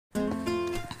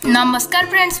नमस्कार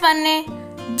फ्रेंड्स माने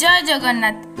जय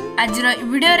जगन्नाथ। आज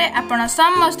वीडियो रे आपण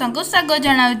समस्त को स्वागत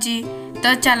जनाउची।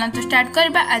 तो चलतु स्टार्ट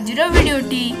करबा आज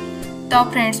वीडियोटी। तो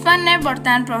फ्रेंड्स माने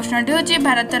वर्तमान प्रश्नटी होची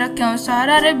भारतर केउ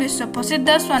शहर रे विश्व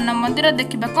प्रसिद्ध स्वर्ण मंदिर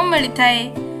देखिबा को मिली थाए।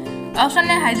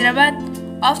 Option A Hyderabad,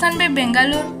 option B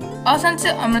Bengaluru, option C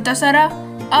Amritsar,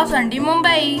 option D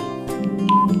Mumbai.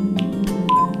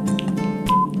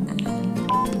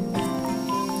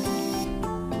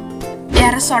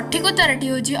 यार सठिक उत्तरटी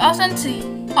होची ऑप्शन सी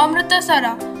अमृतसर।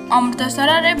 अमृतसर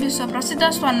रे विश्व प्रसिद्ध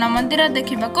स्वर्ण मंदिर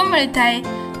देखिबा को मिली थाए।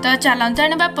 तो चलन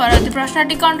जानिबा परवर्ती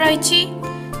प्रश्नटी कोन रहिछि।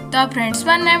 तो फ्रेंड्स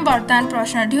माने वर्तमान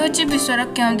प्रश्नटी होची विश्वर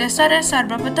केउ देश रे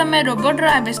सर्वप्रथम रोबोट रो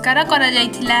आविष्कार करा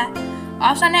जायथिला।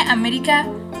 Option A America,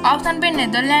 option B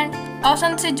Netherland,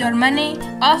 option C Germany,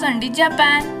 option D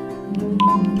Japan.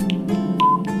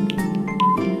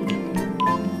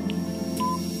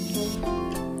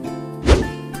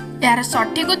 यार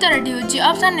सठिक उत्तरटी होची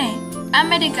ऑप्शन ए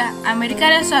अमेरिका। अमेरिका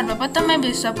रे सर्वप्रथम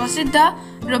विश्व प्रसिद्ध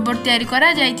रोबोट तैयारी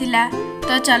करा जायथिला।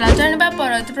 तो चलो जानिबा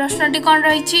परवर्ती प्रश्नटी कोन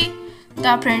रहिछि।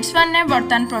 तो फ्रेंड्स माने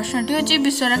वर्तमान प्रश्नटी होची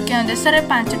विश्वर केउ देश रे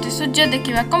 5टी सूर्य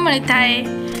देखिबा को मिली थाए।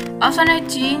 ऑप्शन ए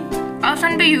चीन,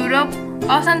 option B Europe,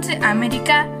 option C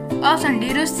America, option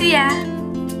D Russia.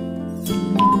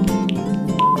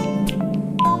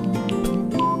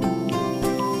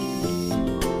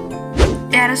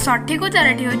 यार सठिक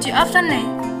उत्तरटी होची ऑप्शन ए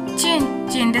चीन।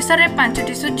 चीन देश रे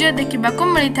 5टी सूर्य देखिबा को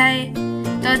मिली थाए।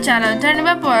 तो चलो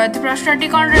जानिबा परवर्ती प्रश्नटी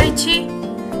कोन रहिछि।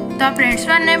 तो फ्रेंड्स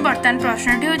माने वर्तमान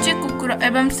प्रश्नटी होची कुकुर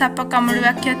एवं साप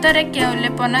कामुड़िबा क्षत रे केउ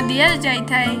लेपन दिया जाय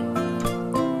थाए।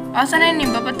 ऑप्शन ए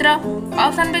नींब पत्र,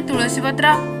 ऑप्शन बी तुलसी पत्र,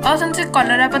 ऑप्शन सी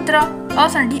कलरा पत्र,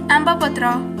 ऑप्शन डी आंब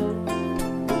पत्र।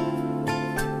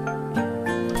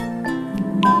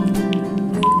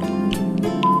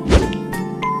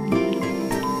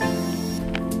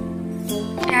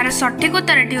 यार सठिक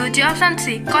उत्तरटी होची ऑप्शन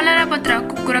सी कलरा पत्र।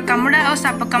 कुकुर कामुड़ा और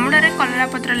साप कामुड़ा रे कलरा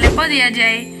पत्र लेप दिया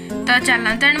जाए। तो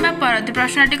चलन जानिबा परवर्ती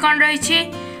प्रश्नटी कोन रहिछि।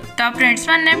 तो फ्रेंड्स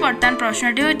माने वर्तमान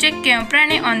प्रश्नटी होची केउ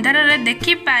प्राणी अंधार रे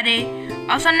देखि पारे।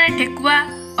 Option A thekua,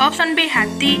 option B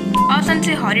हाथी, ऑप्शन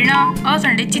सी हरिण,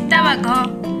 ऑप्शन डी चिताबाघ।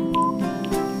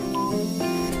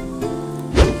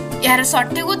 यार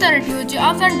सठिक उत्तरटी होची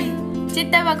ऑप्शन डी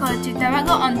चिताबाघ। चिताबाघ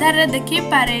अंधार रे देखि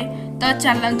पारे। तो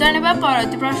चलन जानिबा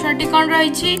परवर्ती प्रश्नटी कोन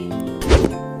रहिछि।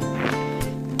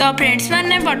 तो फ्रेंड्स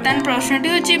माने वर्तमान प्रश्नटी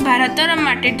होची भारतर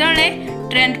माटी तळे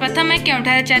ट्रेन प्रथमे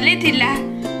केउठारे चली थिला।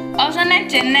 Option A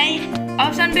Chennai,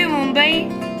 option B Mumbai,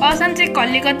 option C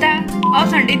Kolkata,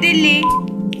 option D Delhi.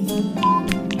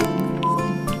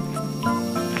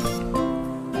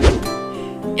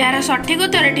 यार सठिक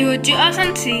उत्तरटी होची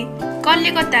ऑप्शन सी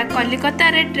कलिकता। कलिकता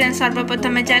रे ट्रेन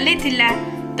सर्वप्रथमे चली थिला।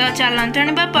 तो चलन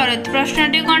जानिबा परवर्ती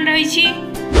प्रश्नटी कोन रहिछि।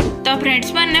 तो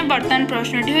फ्रेंड्स माने वर्तमान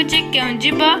प्रश्नटी होची केउ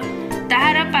जीव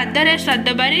ताहार पादरे स्वाद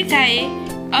बारी थाए।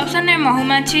 Option A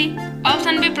महुमाछी,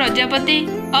 option B Prajapati,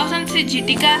 option C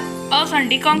झिटिका, option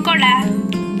D कंकड़ा।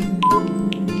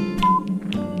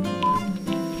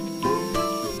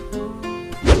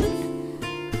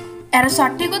 यार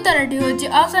सठिक उत्तरटी होची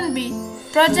ऑप्शन बी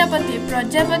प्रजापति।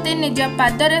 प्रजापति निज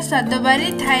पादरे स्वाद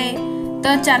बारी थाए।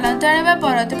 तो चलो जानिबा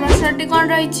परवर्ती प्रश्नटी कोन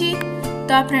रहिछि।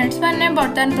 तो फ्रेंड्स माने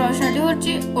वर्तमान प्रश्नटी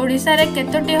होची ओडिसा रे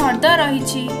केतोटी हृद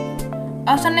रहिछि।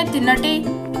 Option A 3टी,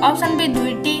 option B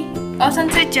 2टी, option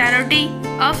C 4टी,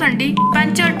 option D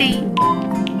 5टी।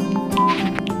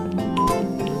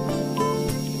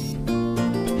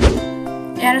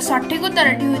 यार सठिक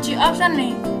उत्तरटी होची ऑप्शन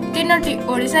ए 3टी।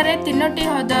 ओडिसा रे 3टी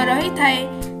हृद रही थाए।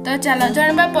 तो चलो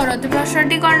जानिबा परवर्ती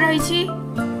प्रश्नटी कोन रहिछि।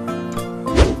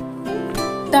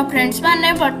 तो फ्रेंड्स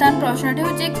माने वर्तमान प्रश्नटी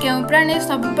होची केउ प्राणी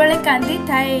सबबेले कांदी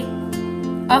थाए।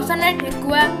 Option A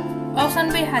thekua, option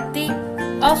B हाथी,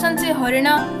 ऑप्शन सी हरिण,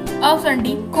 ऑप्शन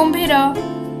डी कुंभीर।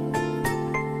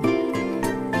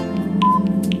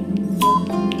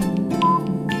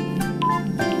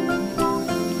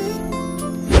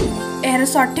 यार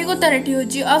सठिक उत्तरटी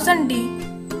होची ऑप्शन डी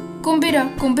कुंभीर।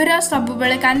 कुंभीर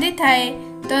सबबेले कांदी थाए।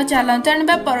 तो चलो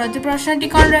जानिबा परवर्ती प्रश्नटी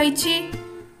कोन रहिछि।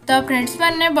 तो फ्रेंड्स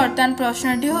माने वर्तमान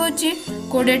प्रश्नटी होची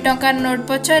 20 टंका नोट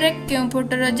पछरे केउ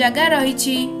फोटोर जगह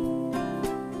रहिछि।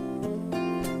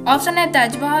 Option A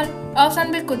Taj Mahal,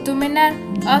 option B Qutub Minar,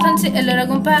 option C Ellora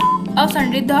गुंफा,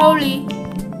 ऑप्शन डी धौली।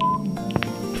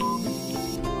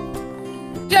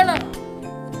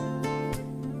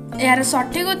 यार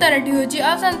सठिक उत्तरटी होची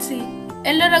ऑप्शन सी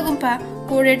एलोरा गुंफा।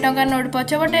 20 टंका नोट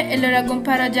पछपटे एलोरा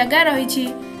गुंफार जगह रहिछि।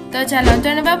 तो चलो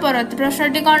जानिबा परवर्ती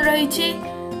प्रश्नटी कोन रहिछि।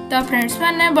 तो फ्रेंड्स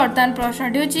माने वर्तमान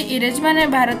प्रश्नटी होची इंग्रेज माने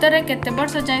भारत रे केते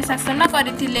वर्ष जाय शासन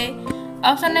करथिले।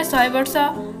 ऑप्शन ए 100 वर्ष,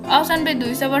 ऑप्शन बी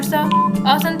 200 वर्ष,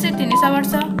 ऑप्शन सी 300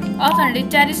 वर्ष, ऑप्शन डी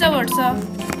 400 वर्ष।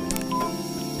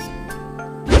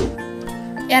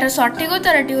 यार सठिक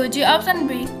उत्तरटी होची ऑप्शन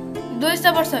बी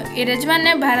 200 वर्ष। इंग्रेज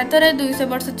माने भारत में 200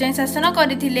 वर्ष जाए शासन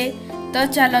करथिले। तो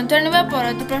चलो जानिबा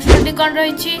परवर्ती प्रश्नटी कौन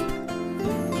रही।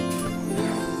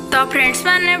 तो फ्रेंड्स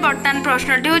माने बर्तमान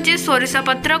प्रश्नटी होची सोरिष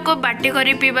पत्र को बाटी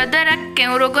करी पीवा द्वारा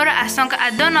केउ रोगर आशंका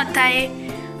आदौ न थाए।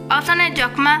 Option A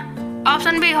जक्मा,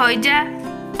 option B हईजा,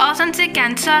 option C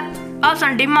cancer,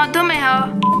 option D मधुमेह।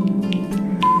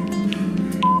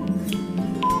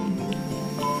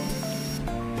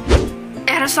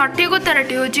 यार सठिक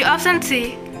उत्तरटी होची ऑप्शन सी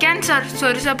कैंसर।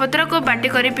 सोरिष पत्र को बाटी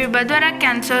करी पीवा द्वारा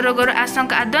कैंसर रोगर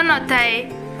आशंका आदौ न थाए।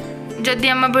 जदि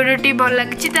आम भिडियोटी भल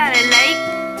लगी ताले लाइक,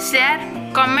 शेयर,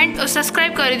 कमेंट और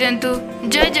सब्सक्राइब कर दिंतु।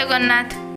 जय जगन्नाथ।